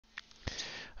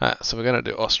Alright, so we're going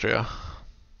to do Austria.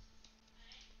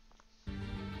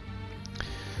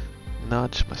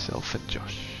 Nudge myself and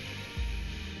Josh.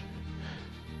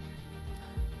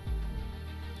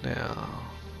 Now,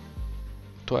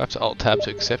 do I have to alt tab to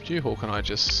accept you, or can I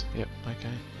just... Yep, okay,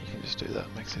 you can just do that,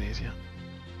 makes it easier.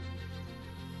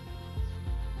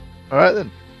 Alright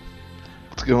then.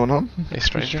 What's going on? Hey,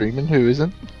 stranger. Streaming, who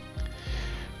isn't?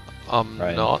 I'm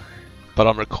Right. not, but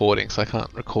I'm recording, so I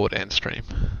can't record and stream.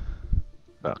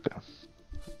 Okay.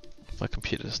 My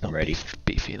computer's not I'm ready.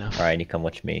 beefy enough. Ryan, you come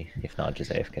watch me. If not, just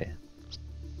AFK.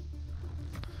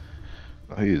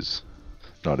 He is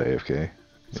not AFK. We're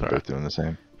Alright. both doing the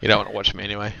same. You don't want to watch me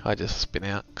anyway, I just spin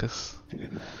out, because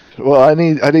Well, I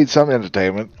need some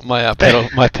entertainment. my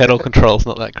pedal control's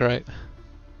not that great.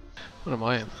 What am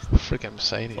I in? Freaking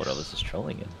Mercedes. Thought I was just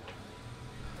trolling him.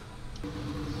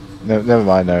 No, never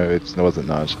mind. No, it wasn't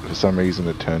Nudge. For some reason,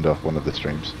 it turned off one of the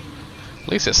streams. At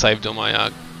least it saved all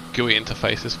my GUI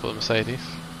interfaces for the Mercedes.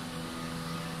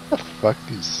 What the fuck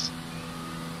is?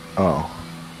 Oh,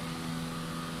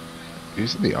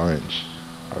 using the orange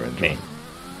Me. one.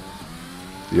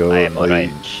 You're, I am are you-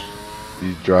 orange.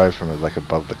 You drive from like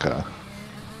above the car.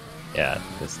 Yeah,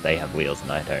 because they have wheels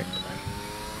and I don't.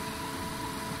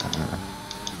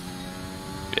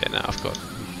 Yeah, now I've got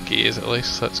gears at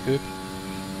least, so that's good.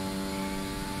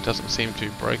 Doesn't seem to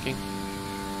be braking.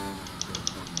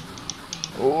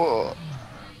 Oh.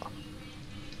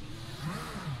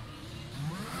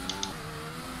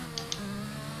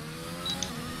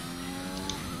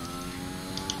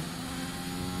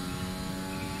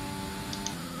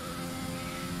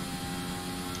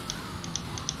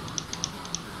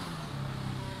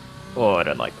 Oh, I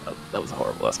don't like that. That was a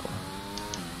horrible last one.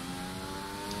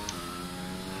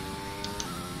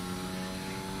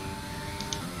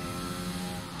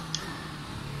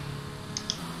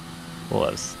 Well,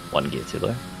 that was one gear too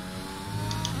low.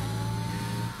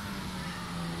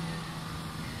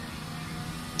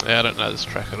 Yeah, I don't know this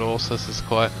track at all, so this is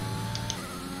quite...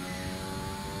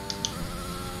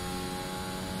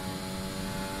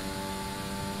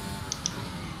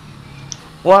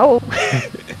 Wow!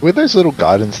 With those little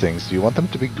guidance things, do you want them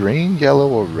to be green, yellow,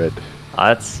 or red?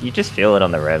 It's, you just feel it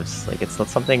on the revs. Like, it's not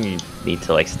something you need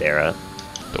to, like, stare at.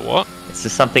 The what? It's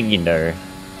just something you know.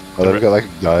 Oh, they've got like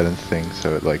a guidance thing,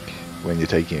 so it, like when you're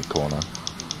taking a corner,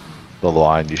 the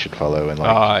line you should follow and like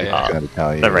Oh, it's yeah. gonna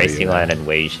tell you The where racing you're at. line and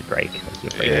where you should brake. Like,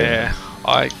 you're braking. Yeah,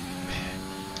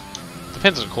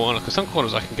 depends on the corner, because some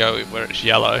corners I can go where it's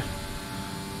yellow,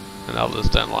 and others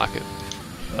don't like it.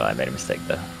 Oh, I made a mistake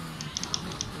there.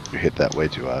 You hit that way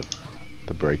too hard.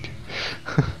 The brake.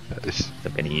 That is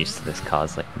I'm getting used to this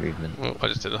car's, like, movement. Well, I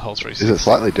just did the whole 360. it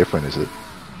slightly different? Is it?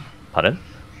 Pardon?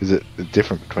 Is it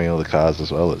different between all the cars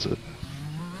as well? Is it?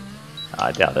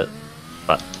 I doubt it.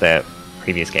 But the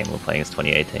previous game we were playing is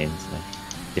 2018, so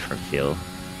different feel.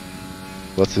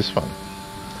 What's this one?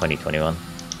 2021.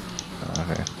 Oh,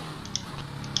 okay.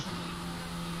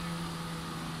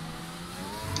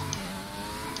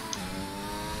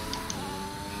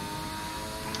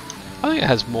 I think it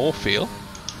has more feel.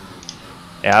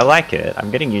 Yeah, I like it. I'm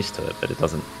getting used to it, but it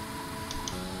doesn't.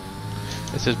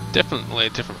 It's definitely a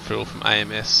different feel from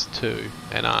AMS to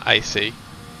and AC.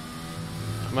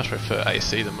 I much prefer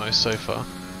AC the most so far.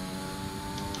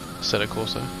 Assetto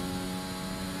Corsa.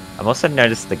 I've also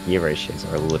noticed the gear ratios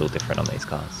are a little different on these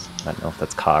cars. I don't know if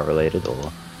that's car related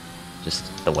or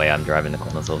just the way I'm driving the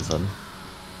corners all of a sudden.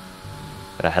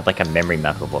 But I had like a memory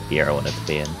map of what gear I wanted to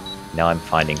be in. Now I'm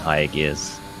finding higher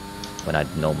gears when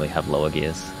I'd normally have lower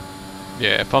gears.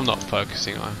 Yeah, if I'm not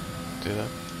focusing, I do that.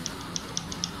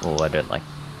 Oh, I don't like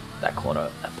that corner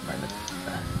at the moment.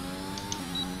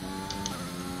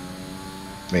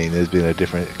 I mean, there's been a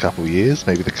different couple years.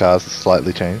 Maybe the cars have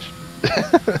slightly changed.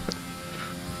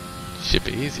 Should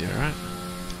be easier, right?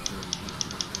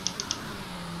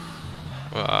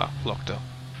 Locked up.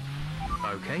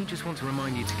 Okay, just want to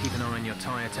remind you to keep an eye on your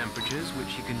tyre temperatures,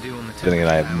 which you can do on the Then again,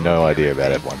 I have no idea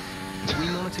about F1. We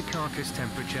monitor carcass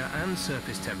temperature and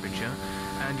surface temperature,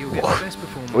 and you'll get the best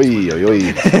performance. Oi, oi,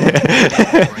 oi.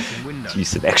 Use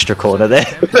some extra corner there.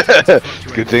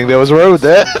 Good thing there was a road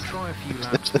there.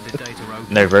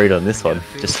 No road on this one,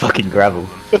 just fucking gravel.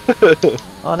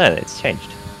 Oh no, it's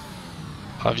changed.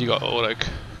 Have you got auto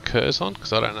curse on?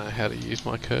 Because I don't know how to use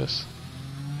my curse.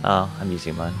 Oh, I'm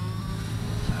using mine.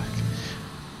 Fuck.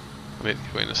 I mean,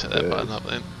 we're gonna set that button up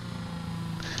then.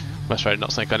 Most probably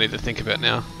not something I need to think about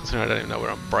now, considering I don't even know where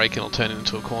I'm braking or turning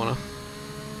into a corner.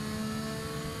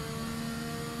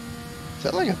 Is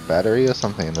that like a battery or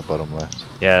something in the bottom left?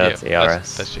 Yeah, that's Yeah,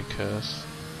 ERS. That's your curse.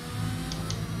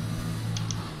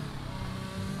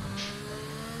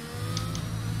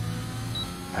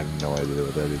 I have no idea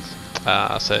what that is.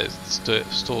 So it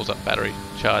stores up battery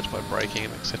charge by braking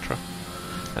and etc.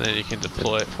 And then you can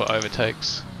deploy it for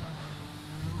overtakes.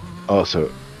 Oh, so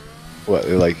what?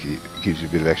 It like it gives you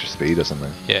a bit of extra speed or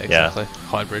something? Yeah, exactly.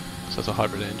 Hybrid. So it's a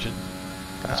hybrid engine.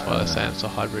 That's why they're saying it's a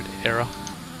hybrid error.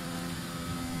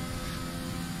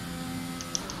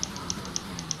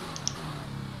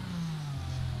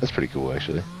 That's pretty cool,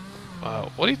 actually.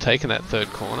 Wow, what are you taking that third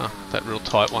corner? That real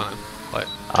tight one? Like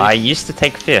I used to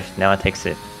take 5th, now I take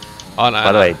 6th. Oh no.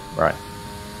 By the way, right.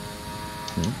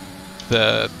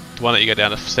 The one that you go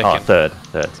down to second. Oh, third,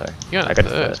 sorry. You're I going got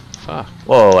third. third. Fuck.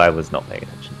 Whoa, I was not paying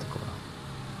attention to corner.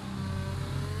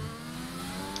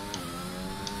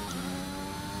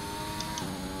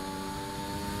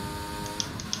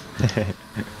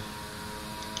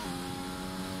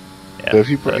 So if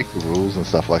you break the rules and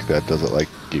stuff like that, does it like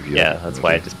give you? Yeah, that's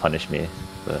why it just punished me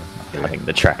for cutting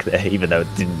the track there, even though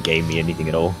it didn't gain me anything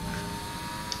at all.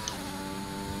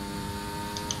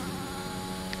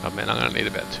 Oh man, I'm gonna need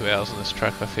about 2 hours on this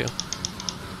track, I feel.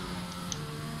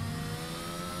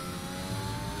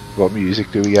 What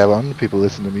music do we have on? People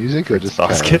listen to music or just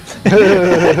basket?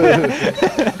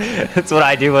 That's what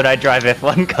I do when I drive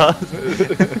F1 cars.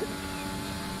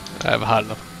 I have a hard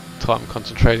enough time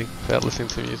concentrating without listening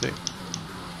to music.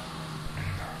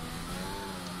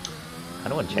 I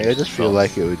don't want to change. Yeah, I just feel songs.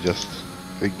 like it would just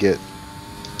get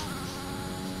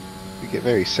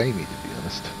very samey, to be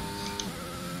honest.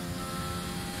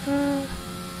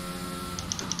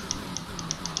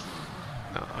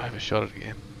 No, I overshot it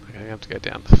again. I'm gonna have to go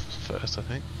down first, I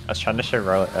think. I was trying to show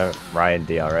Ryan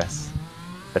DRS,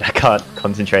 but I can't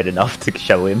concentrate enough to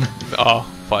show him. Oh,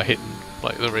 by hitting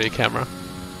like the rear camera.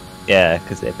 Yeah,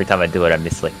 because every time I do it, I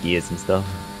miss like gears and stuff.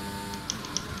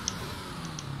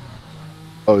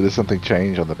 Oh, there's something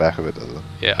changed on the back of it, does it?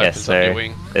 Yeah, Yeah, opens up your so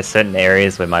wing. there's certain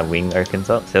areas where my wing opens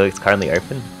up. So it's currently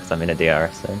open because I'm in a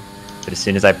DRS zone. But as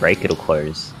soon as I brake, it'll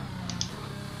close.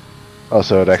 Oh,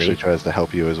 so it actually See? tries to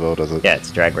help you as well, does it? Yeah, it's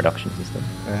a drag reduction system,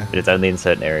 Yeah. but it's only in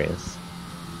certain areas.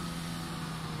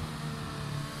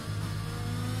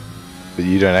 But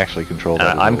you don't actually control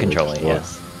that. I'm at all, controlling it,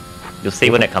 it's yes. You'll see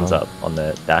when it comes up on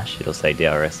the dash, it'll say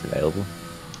DRS available.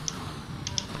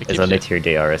 It There's gives only you, 2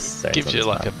 DRS zones gives on you this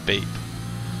like map. a beep.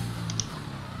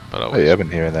 But Oh, yeah, I've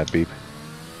been hearing that beep.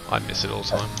 I miss it all the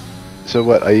time. So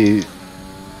what are you?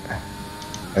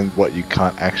 And what, you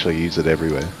can't actually use it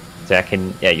everywhere? So I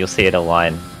can, yeah, you'll see it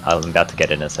align. I'm about to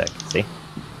get it in a sec. See? So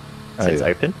Oh, it's yeah.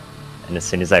 open, and as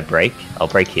soon as I brake, I'll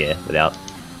brake here without.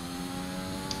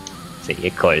 See,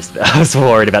 it closed. I was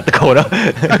worried about the corner.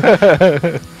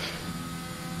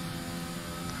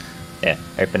 Yeah,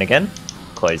 open again,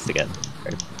 closed again.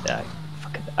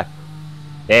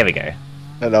 There we go.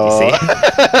 Hello. You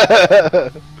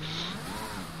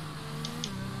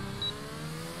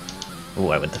Oh,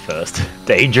 I went to first.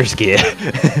 Dangerous gear.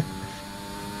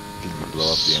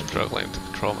 Blow up the engine. Struggling to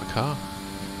control my car.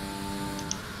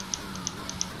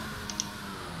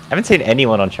 I haven't seen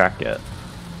anyone on track yet.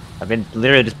 I've been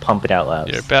literally just pumping out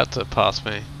laps. You're about to pass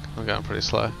me. I'm going pretty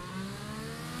slow.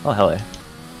 Oh, hello.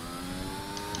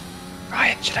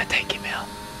 Ryan, should I take him out?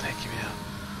 Take him out.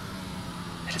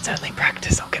 But it's only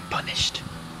practice, I'll get punished.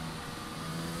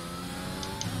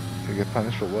 You get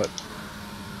punished for what?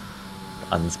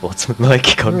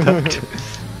 Unsportsmanlike conduct.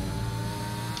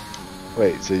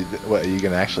 Wait, so what are you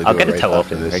gonna actually do? I'll get a race toe off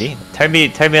after him. this? Ready? Turn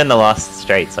me on the last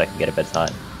straight so I can get a better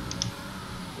time.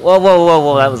 Whoa, whoa, whoa,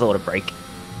 whoa! That was a lot of break.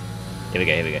 Here we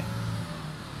go. Here we go.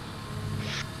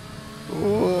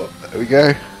 Ooh, there we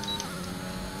go.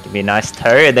 Give me a nice toe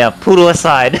and now poodle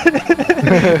aside.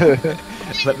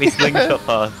 Let me slingshot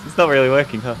past. It's not really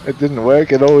working, huh? It didn't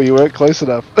work at all. You weren't close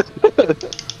enough.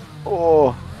 Oh,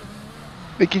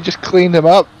 I think you just cleaned him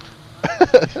up.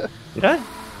 Did I?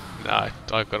 No,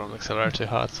 I got on the accelerator too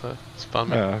hard, so it's spun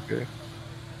me. Oh, okay.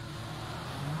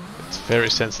 It's very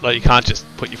sensitive. Like, you can't just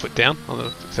put your foot down on the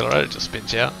accelerator; it just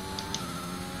spins you out.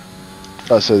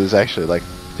 Oh, so there's actually like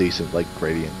decent like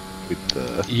gradient with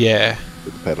the Yeah.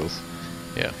 pedals.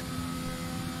 Yeah.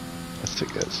 That's sick,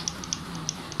 guys.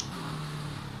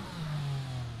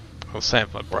 I was saying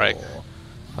my brake.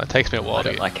 Oh, It takes me a while I to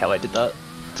don't like how I did that.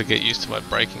 get used to my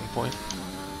braking point.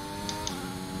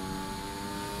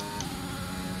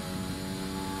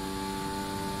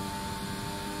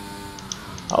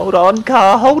 Hold on,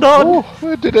 car, hold on! Oh,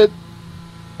 I did it.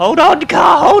 Hold on,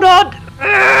 car, hold on!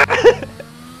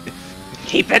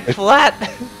 Keep it flat!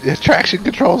 The traction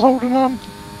control's holding on.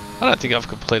 I don't think I've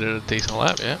completed a decent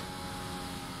lap yet.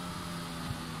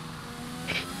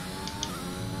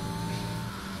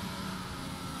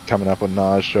 Coming up on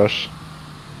Naj, Josh.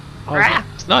 Oh,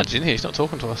 it's Nudge in here. He's not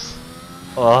talking to us.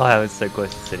 Oh, I was so close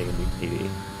to sitting in the TV.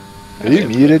 Are you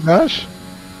muted, Nash?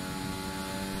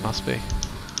 Must be.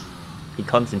 He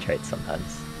concentrates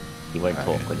sometimes. He won't Oh,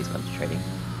 talk yeah. when he's concentrating.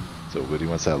 It's all good, he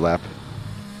wants that lap.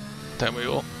 Don't we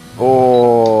all?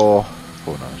 Oh,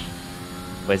 poor Nash.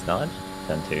 Where's Nudge?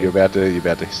 Turn 2. You're about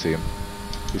to see him.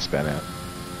 He span out.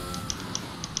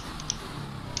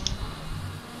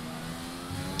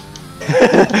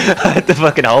 I had to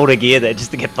fucking hold a gear there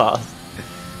just to get past.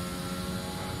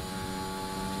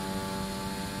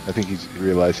 I think he's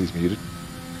realised he's muted.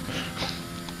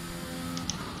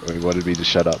 Or he wanted me to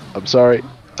shut up. I'm sorry.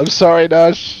 I'm sorry,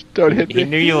 Nash. Don't hit me. He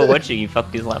knew you were watching, he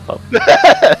fucked his lap up.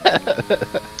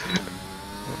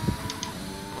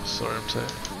 Sorry, I'm saying.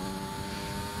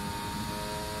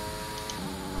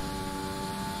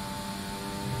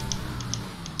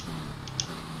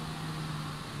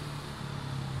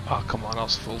 Oh, come on, I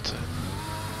was full turn.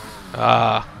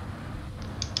 Ah.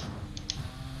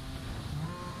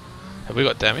 Have we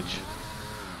got damage?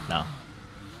 No.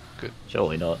 Good.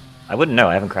 Surely not. I wouldn't know,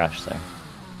 I haven't crashed, so.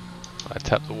 I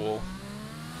tapped the wall.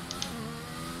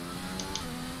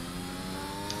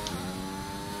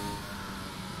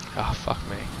 Ah, fuck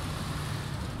me.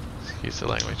 Excuse the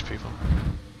language, people.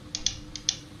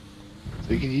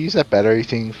 So you can use that battery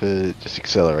thing for just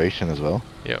acceleration as well.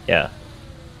 Yeah.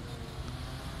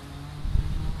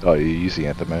 Oh, you're using it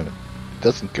at the moment. It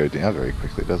doesn't go down very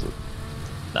quickly, does it?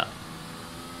 No.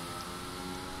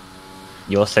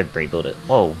 You also rebuild it.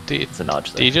 Whoa, Do you, it's a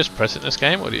nudge do there. you just press it in this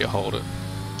game, or do you hold it?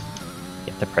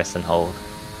 You have to press and hold.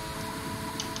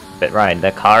 But Ryan,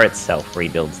 the car itself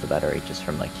rebuilds the battery just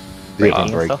from like braking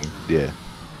and braking. stuff. Yeah.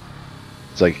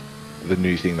 It's like the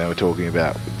new thing they were talking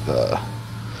about with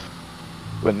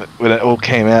when it all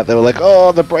came out. They were like,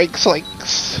 "Oh, the brakes like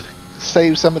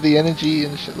save some of the energy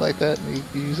and shit like that, and you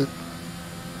use it."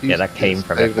 Yeah, that came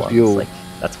from save the F1. fuel. Like,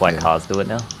 that's why Yeah. cars do it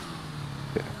now.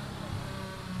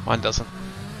 Mine doesn't.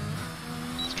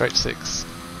 Straight 6.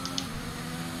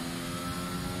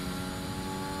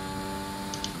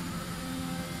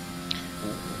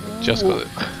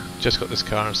 Just got this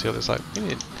car and see all this like,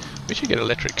 we should get an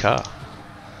electric car.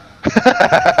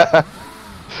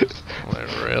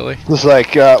 Well, really? It's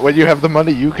like when you have the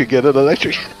money, you could get an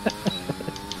electric.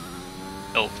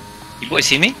 Oh, you boys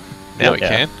hear me? Now we Yeah.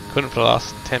 can. Couldn't for the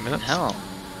last 10 minutes. Hell.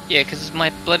 Yeah, because my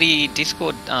bloody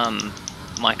Discord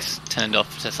mic's turned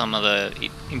off to some other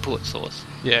input source.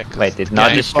 Yeah. 'cause Wait, did the not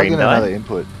game- just Plug stream in another die?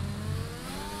 input.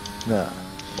 No.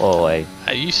 Oh, wait.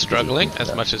 Are you struggling into as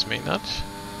that? much as me, Nudge?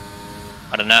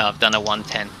 I don't know, I've done a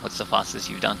 110. What's the fastest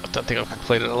you've done? I don't think I've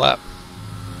completed a lap.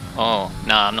 Oh,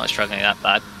 no, I'm not struggling that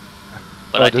bad.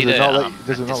 But Oh, I does did it not a let?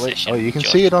 Does it not practice let? session Oh, you can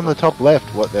with see Josh. it on the top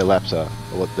left what their laps are,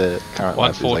 or what their current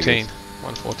lap is. I 114. guess.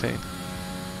 114.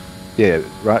 Yeah,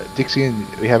 right. Dixion,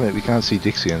 we can't see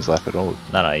Dixion's lap at all.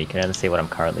 No, you can only see what I'm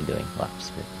currently doing.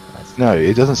 Laps with eyes. No,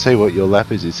 it doesn't say what your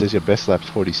lap is. It says your best lap's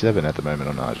 47 at the moment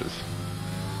on Arges.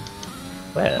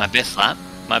 Where? My best lap?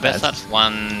 My best That's- lap's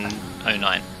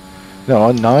 109. No,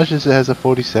 on Nages it has a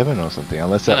 47 or something,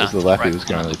 unless that was the lap he was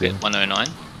going currently doing. 109.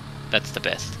 That's the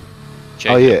best.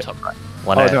 Oh, yeah. Top right.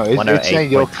 Oh no, it's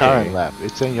saying your 108.2. current lap.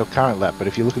 It's saying your current lap, but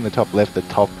if you look in the top left, the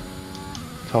top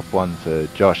one for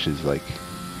Josh is like,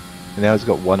 and now it's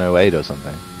got 108 or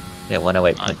something. Yeah,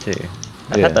 108.2.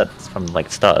 I've Yeah. had that from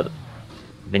like start.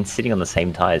 I've been sitting on the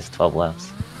same tyres 12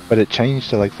 laps. But it changed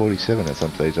to like 47 at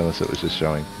some stage, unless it was just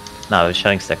showing. No, I was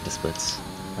showing sector splits.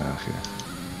 Oh, okay.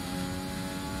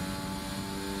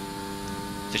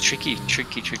 It's a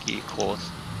tricky course.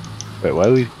 Wait, why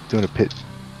are we doing a pit?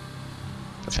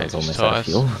 That's why I was Change almost out of tyres.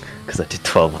 fuel. Because I did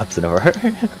 12 laps in a row.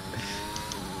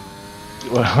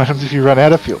 What happens if you run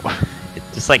out of fuel? It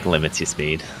just like limits your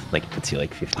speed. Like it puts you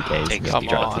like 50 k's. Take and come you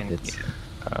drop on. the pits.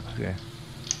 Oh, okay.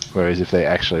 Whereas if they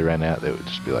actually ran out, they would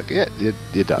just be like, "Yeah,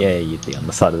 you're done." Yeah, you'd be on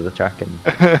the side of the track and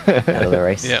out of the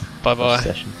race. Yeah, bye bye.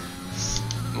 Session.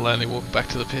 Lonely walk back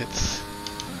to the pits.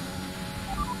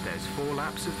 There's 4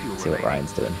 laps of fuel See what remaining.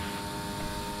 Ryan's doing.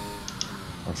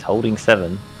 He's holding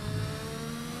 7.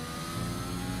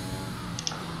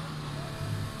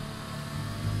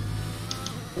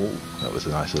 Ooh, that was a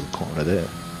nice little corner there.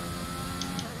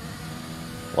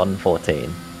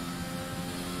 114.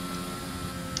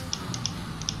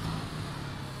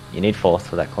 You need 4th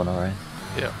for that corner, Ryan.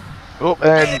 Yeah. Oh,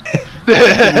 and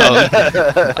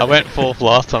I went 4th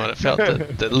last time and it felt a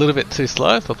little bit too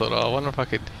slow, so I thought, oh, I wonder if I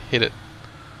could hit it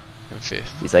in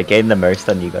 5th. He's like getting the most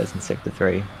on you guys in Sector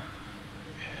 3.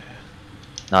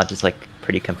 Not just like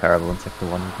pretty comparable in Sector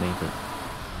 1 with me, but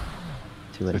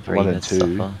 2 and With 3 1 and that's 2.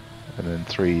 suffer. and then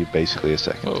 3 basically a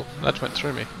second. Oh, that went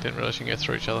through me. Didn't realise you can go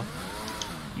through each other.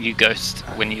 You ghost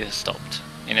when you stopped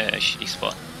in a shitty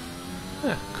spot.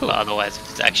 Yeah, cool. But otherwise, if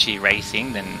it's actually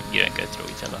racing, then you don't go through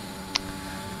each other.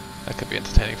 That could be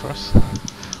entertaining for us.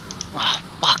 Ah,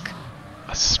 fuck.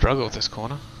 I struggle with this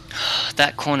corner.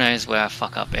 That corner is where I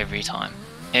fuck up every time.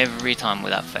 Every time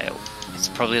without fail. It's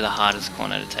probably the hardest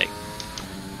corner to take.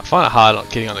 I find it hard not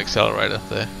getting on the accelerator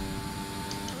there.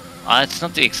 It's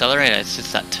not the accelerator, it's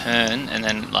just that turn, and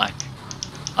then like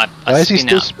I Why is he spin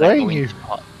still out, spraying like, you?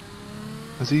 hot.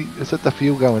 Is that the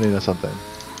fuel going in or something?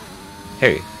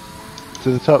 Who?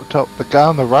 To the top, the guy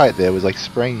on the right there was like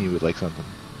spraying you with like something.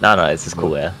 No, it's just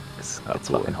cool air. It's cool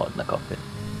fucking air. hot in the cockpit.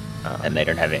 And they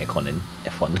don't have aircon in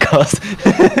F1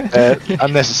 cars.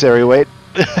 Unnecessary weight.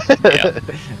 Yeah.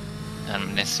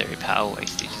 Unnecessary power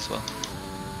wastage as well.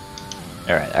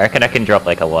 Alright, I reckon I can drop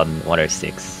like a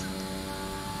 106.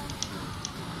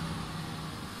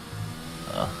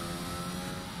 Oh.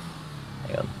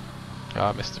 Hang on. Oh,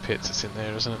 I missed the pits. It's in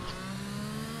there, isn't it?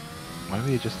 Why were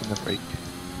you just in the brake?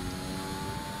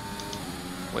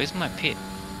 Where's my pit?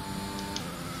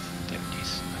 There it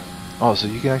is. Oh, so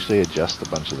you can actually adjust a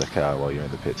bunch of the car while you're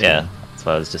in the pits. Yeah, that's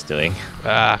what I was just doing.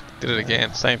 Ah, did it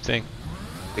again. Same thing.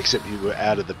 Except you were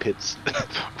out of the pits.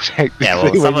 Yeah,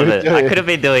 well, some of it I could have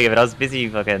been doing it, but I was busy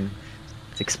fucking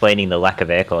explaining the lack of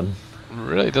aircon.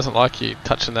 Really doesn't like you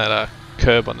touching that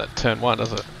curb on that turn 1,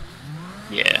 does it?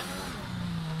 Yeah.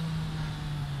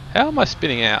 How am I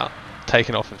spinning out,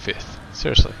 taking off in 5th?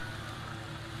 Seriously.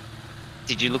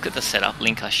 Did you look at the setup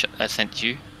link I sent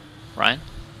you, Ryan?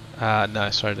 No,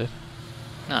 sorry, dude.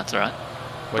 No, it's alright.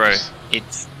 What Bro, is-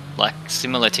 it's like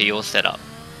similar to your setup.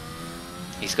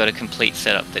 He's got a complete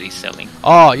setup that he's selling.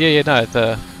 Oh, yeah, no,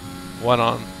 the one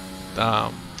on,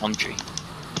 Tom Tree.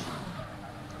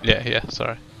 yeah,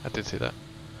 sorry. I did see that.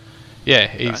 Yeah,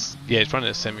 he's running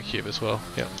a Simucube as well,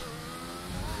 yep.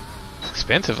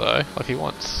 Expensive though, like he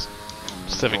wants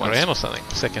 7 grand or something,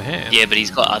 second hand. Yeah, but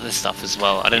he's got other stuff as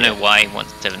well. I don't know why he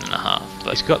wants 7.5, but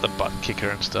He's got the butt kicker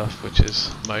and stuff, which is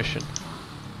motion.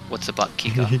 what's a butt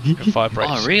kicker? It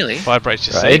vibrates. Oh, really? Vibrates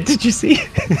your Right? seat. Did you see?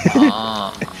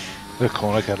 Oh. The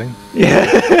corner cutting.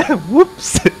 Yeah.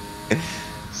 Whoops.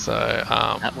 So,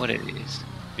 That's what it is.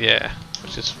 yeah,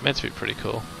 which is meant to be pretty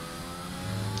cool.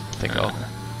 I think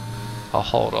I'll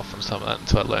hold off on some of that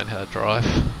until I learn how to drive.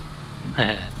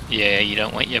 Yeah, you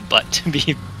don't want your butt to be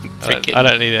freaking... I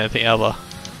don't need anything other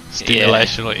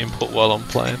stimulation or input while I'm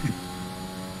playing.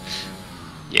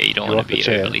 Yeah, you don't You're want off to the be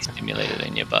chair. overly stimulated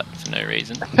in your butt for no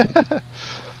reason.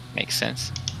 Makes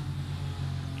sense.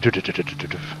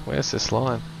 Where's this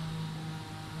line?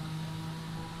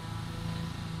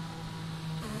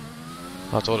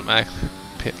 Oh, it's automatic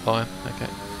pit line, okay.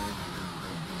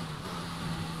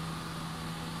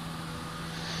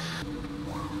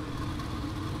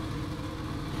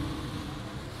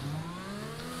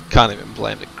 Can't even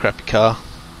blame the crappy car.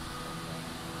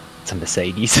 It's a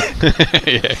Mercedes.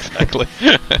 Yeah, exactly.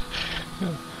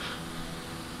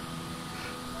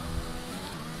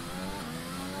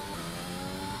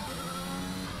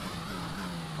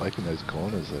 Liking those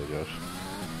corners though, Josh.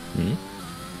 Hmm?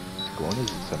 Corners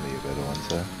are some of your better ones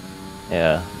there.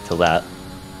 Yeah, until that.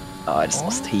 Oh, I just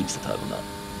lost heaps of time on that.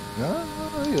 No,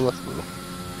 you lost a little.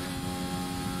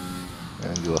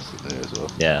 And you lost it there as well.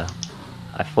 Yeah.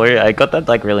 I got that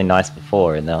like really nice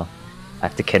before, and now I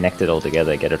have to connect it all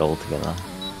together, get it all together.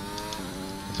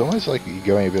 It's almost like you're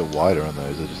going a bit wider on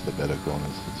those, are just the better corners.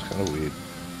 It's kind of weird.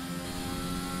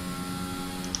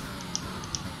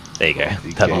 There you go.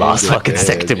 You That can last get fucking there,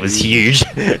 sector was dude. huge.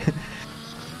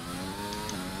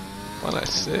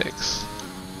 106.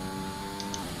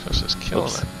 Josh is killing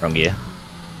Oops, it. wrong gear.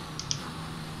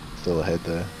 Still ahead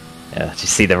there. Yeah, did you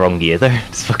see the wrong gear there?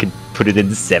 Just fucking put it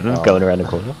in 7, Oh. going around the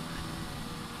corner.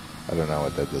 I don't know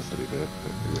what that does to be fair,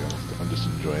 but to be honest, I'm just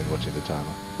enjoying watching the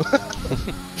timer.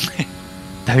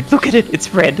 Don't look at it,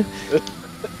 it's red.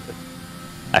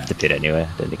 I have to pit anyway.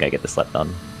 I don't think I get this lap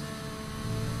done.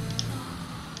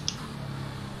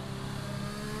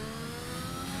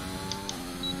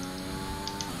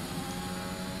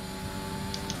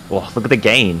 Oh, look at the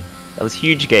gain. That was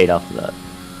huge gain after that.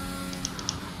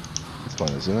 This one,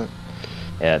 isn't it?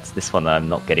 Yeah, it's this one that I'm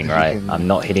not getting If you right. can- I'm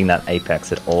not hitting that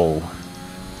apex at all.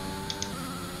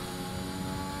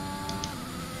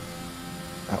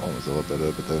 That one was a lot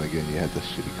better, but then again, you had the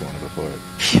shitty corner before it.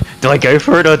 Do I go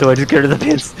for it or do I just go to the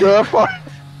pits? Go for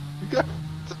it! Go.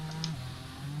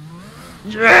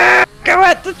 Yeah, go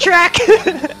at the track!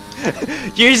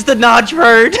 Use the nudge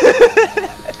road!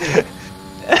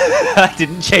 I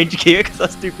didn't change gear because I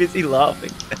was too busy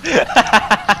laughing.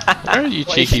 Where are you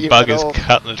Why cheeky you at buggers all?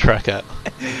 cutting the track at?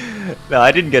 No,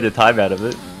 I didn't get a time out of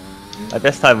it. My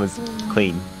best time was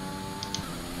clean.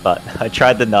 But I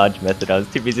tried the nudge method. I was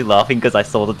too busy laughing because I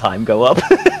saw the time go up.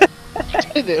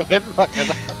 It went fucking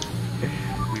up.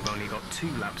 We've only got 2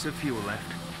 laps of fuel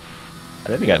left. I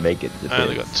don't think I make it. I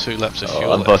only got 2 laps of Oh,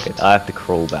 fuel I'm left. fucking. I have to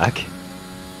crawl back.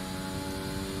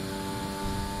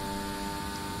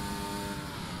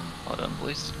 Hold on,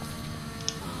 boys.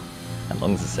 How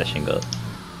long's the session got?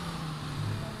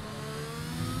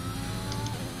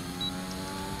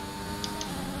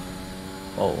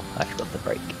 Oh, I forgot the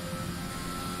brake.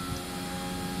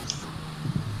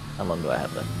 How long do I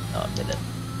have left? Oh, a minute.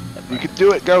 Never You mind. can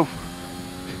do it, go!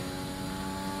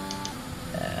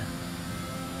 Nah.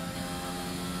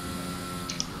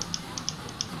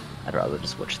 I'd rather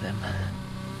just watch them.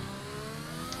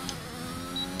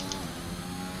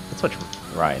 Let's watch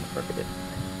Ryan for a bit.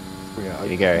 Yeah,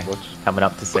 Here you go. watch. Coming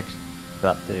up to section.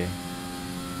 Up to.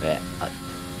 Yeah,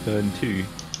 turn 2.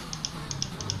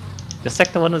 The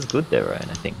sector 1 was good there, Ryan,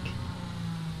 I think.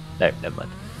 No, never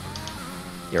mind.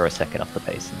 You're a second off the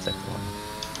pace in sector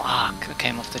 1. Fuck, I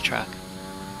came off the track.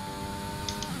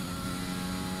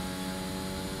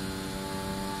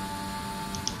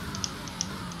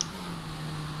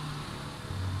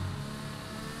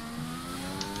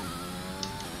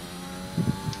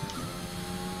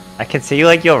 I can see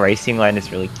like your racing line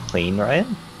is really clean, Ryan.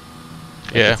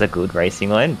 Like, Yeah. it's a good racing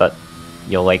line, but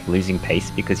you're like losing pace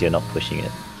because you're not pushing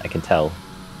it. I can tell.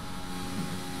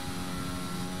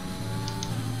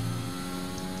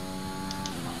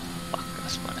 Fuck, I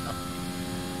spun out.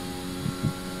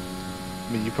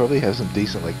 I mean, you probably have some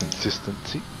decent, like,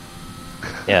 consistency.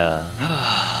 Yeah.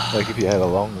 Like, if you had a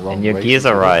long And your race gears or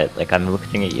are whatever. right. Like I'm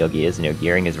looking at your gears and your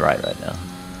gearing is right now.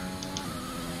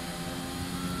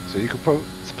 So you could probably...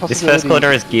 This first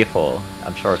corner is gear 4.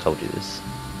 I'm sure I told you this.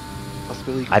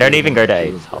 I don't even go to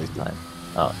 8 half the time.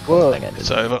 Oh, Whoa. dang it.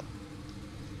 It's over.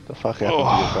 The fuck happened to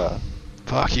your car?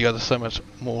 Fuck, you got so much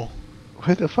more.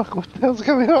 Where the fuck? What the hell's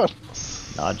going on?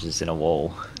 Nudge is in a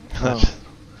wall. Oh.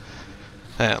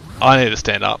 I need to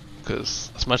stand up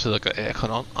because as much as I got aircon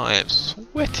on, I am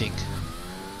sweating.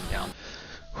 Yeah.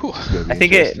 Whew. It's gonna be I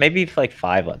think interesting. maybe for like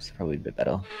 5 laps is probably a bit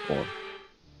better. Or...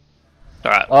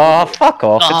 Alright. Oh, fuck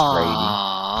off! It's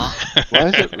Aww. Why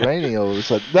is it raining all of a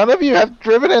sudden? None of you have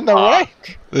driven in the rain!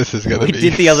 This is raining. gonna We be.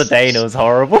 did the other day and it was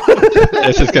horrible.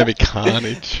 This is gonna be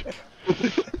carnage.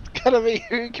 It's gonna be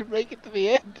who can make it to the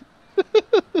end.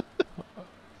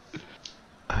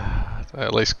 They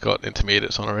at least got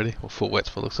intermediates on already, or full wets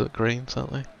for looks of greens,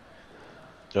 aren't they?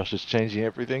 Josh is changing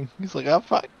everything. He's like, oh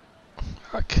fuck.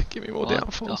 Fuck, give me more What the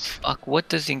downforce. fuck? What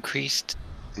does increased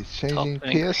He's changing top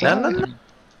and PSI. No.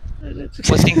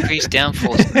 What's increased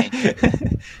downforce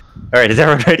mean? Alright, is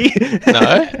everyone ready?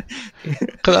 No,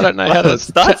 because I don't know how Well, to. it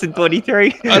starts in 23.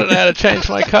 I don't know how to change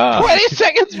my car. 20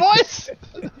 seconds, boys!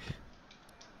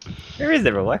 Where is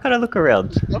everyone? Why can't I look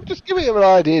around? I'm just giving him an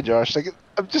idea, Josh. Like,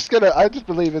 I just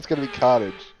believe it's gonna be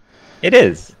carnage. It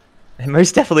is. It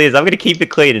most definitely is. I'm gonna keep it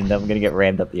clean and I'm gonna get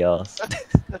rammed up the arse.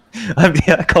 I'm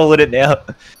calling it now.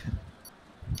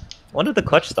 One of the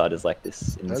clutch starters like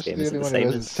this in this That's game. the Is it only the one who same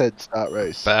hasn't as... said start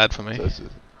race. Bad for me. So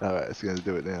alright, it's gonna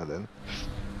do it now then.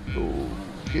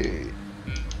 Okay.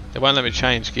 It won't let me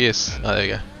change gears. Oh, there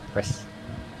you go. Press.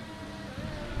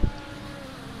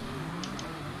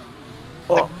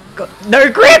 Oh, God. No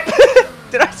grip!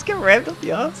 Did I just get rammed up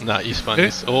the arse? No, you spun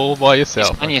this all by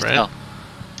yourself. On my friend. yourself.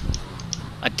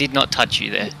 I did not touch you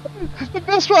there. The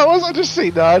best part was I just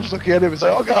see Nudge looking at him and say,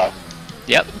 oh god.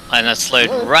 Yep, and I slowed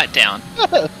right down.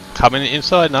 Come in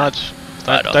inside, Nudge.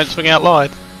 Right Don't off. swing out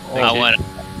wide. I went.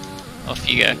 Off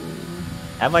you go.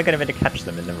 How am I going to be able to catch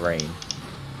them in the rain?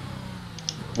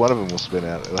 One of them will spin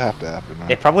out. It'll have to happen,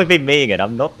 right? It'd probably be me again.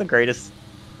 I'm not the greatest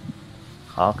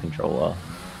car controller.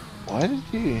 Why did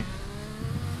you?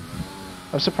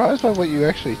 I'm surprised by what you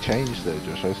actually changed though,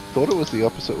 Josh. I thought it was the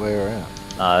opposite way around.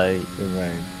 In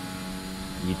rain.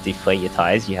 You deflate your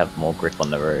tires, you have more grip on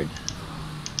the road.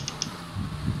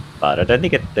 But I don't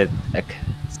think it's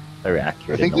very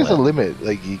accurate. I think in the there's a way. limit.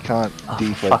 Like you can't Oh, for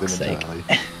deflate them fuck's sake. entirely.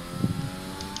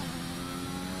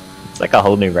 It's like a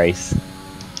whole new race.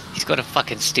 He's got a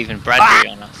fucking Stephen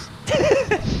Bradbury on us.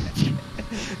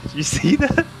 Did you see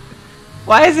that?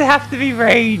 Why does it have to be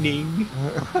raining?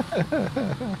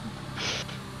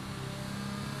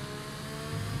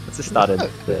 Let's just start at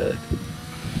third.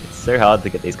 It's so hard to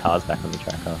get these cars back on the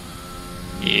track, huh?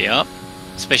 Yep.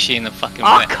 Especially in the fucking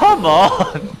Oh, wet. come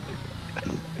on!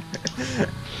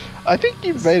 I think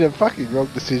you made a fucking wrong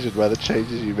decision by the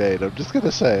changes you made. I'm just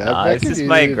gonna say. Nah, I'm it's just backing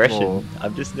my you in aggression. more.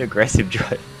 I'm just an aggressive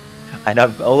driver. And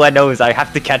all I know is I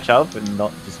have to catch up and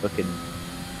not just fucking...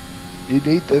 You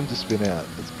need them to spin out.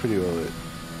 That's pretty well it.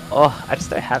 Oh, I just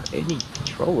don't have any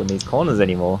control in these corners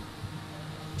anymore.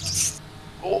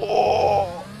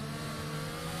 Oh!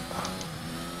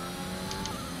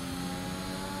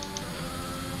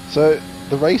 So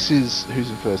the race is who's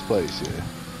in first place,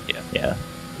 yeah? Yeah.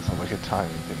 It's not like a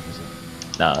timing thing, is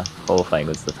it? Nah, qualifying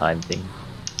was the time thing.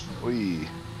 Wee.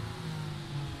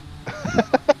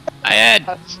 I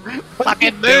had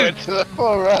fucking moved.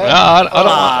 Alright.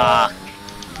 No,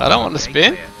 I don't want to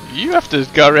spin. You have to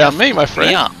go around me, my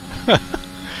friend. Yeah.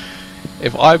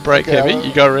 If I brake Okay, heavy,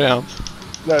 you go around.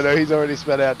 No, he's already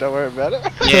sped out, don't worry about it.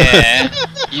 Yeah.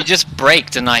 You just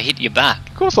braked and I hit you back.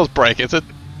 Of course I was braking.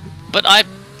 But I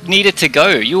needed to go.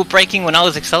 You were braking when I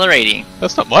was accelerating.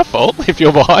 That's not my fault if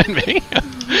you're behind me.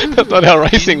 That's not how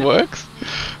racing works.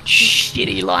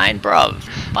 Shitty line, bruv.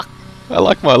 Fuck, I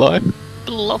like my line.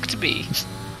 blocked me.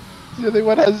 The only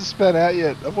one hasn't sped out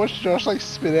yet. I've watched Josh like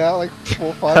spin out like 4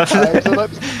 or 5 times in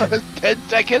like 10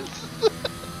 seconds.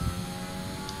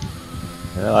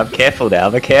 Oh, I'm careful now.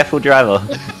 I'm a careful driver.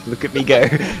 Look at me go.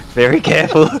 Very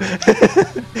careful.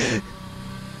 Can't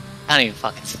even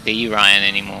fucking see Ryan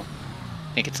anymore.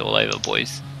 I think it's all over,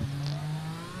 boys.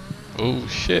 Oh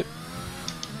shit.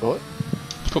 What?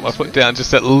 Put my foot down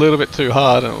just a little bit too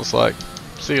hard and it was like,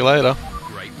 see you later.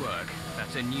 Great work.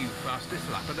 That's a new fastest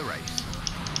lap of the race.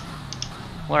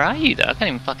 Where are you though? I can't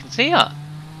even fucking see ya.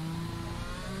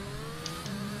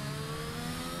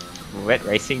 Wet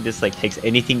racing just like takes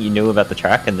anything you knew about the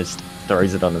track and just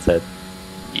throws it on its head.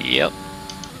 Yep.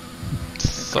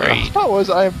 So, The Great. part was,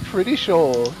 I'm pretty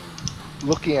sure,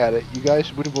 looking at it, you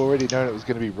guys would have already known it was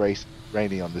going to be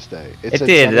rainy on this day. It said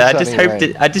did. sunny, I just sunny hoped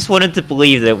rain. it. I just wanted to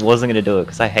believe that it wasn't going to do it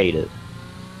because I hate it.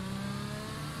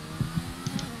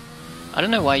 I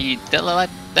don't know why you.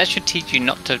 That should teach you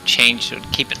not to change or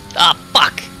keep it. Ah,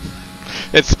 fuck!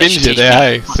 it spins you there,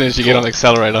 hey, as soon as you get on the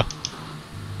accelerator.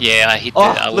 Yeah, I hit Oh,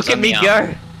 I was look at on me the,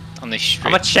 go! on the strip.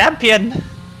 I'm a champion.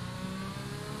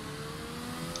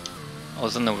 I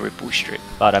was on the Ripple strip.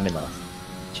 But I'm in last.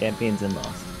 Champions in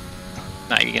last.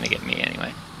 No, you're gonna get me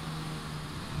anyway.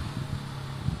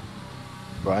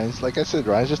 Ryan's, like I said,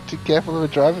 Ryan's just too careful of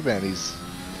a driver, man. It's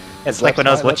He's like when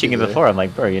I was left watching lucky him there. before. I'm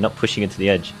like, bro, you're not pushing it to the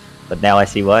edge. But now I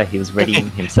see why. He was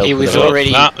readying himself. He for was the wet.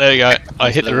 already- Ah, there you go.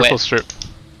 I hit the the ripple wet. strip.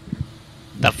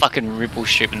 That fucking Ripple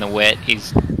strip in the wet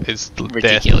is It's death.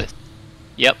 ridiculous.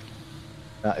 Yep.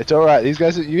 No, it's all right. These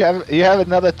guys, you have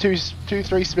another 3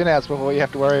 spin outs before you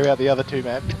have to worry about the other 2,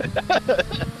 man.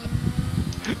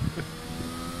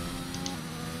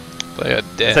 They are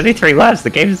It's dead. only 3 laps. The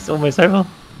game's almost over.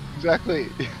 Exactly.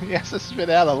 He has to spin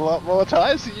out a lot more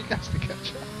times so you guys to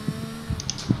catch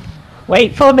up.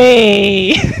 Wait for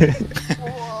me!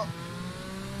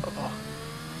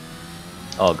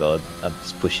 Oh god, I'm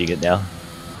just pushing it now.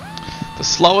 The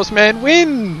slowest man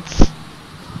wins!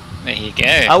 There you go.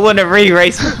 I want to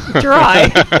re-race dry.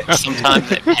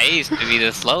 Sometimes it pays to be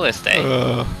the slowest,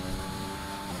 eh?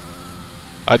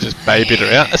 I just babied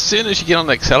her out. As soon as you get on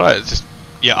the accelerator, it's just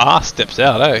your ass steps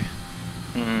out, eh?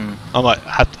 Mm.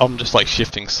 I'm just like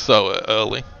shifting so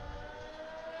early.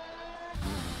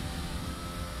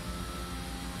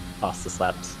 Past the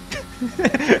slaps.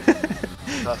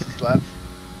 Fastest lap.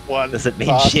 One. Does it mean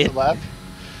fastest shit? lap.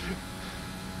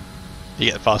 You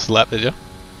get the fastest lap, did you?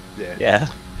 Yeah. Yeah.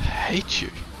 Hate you.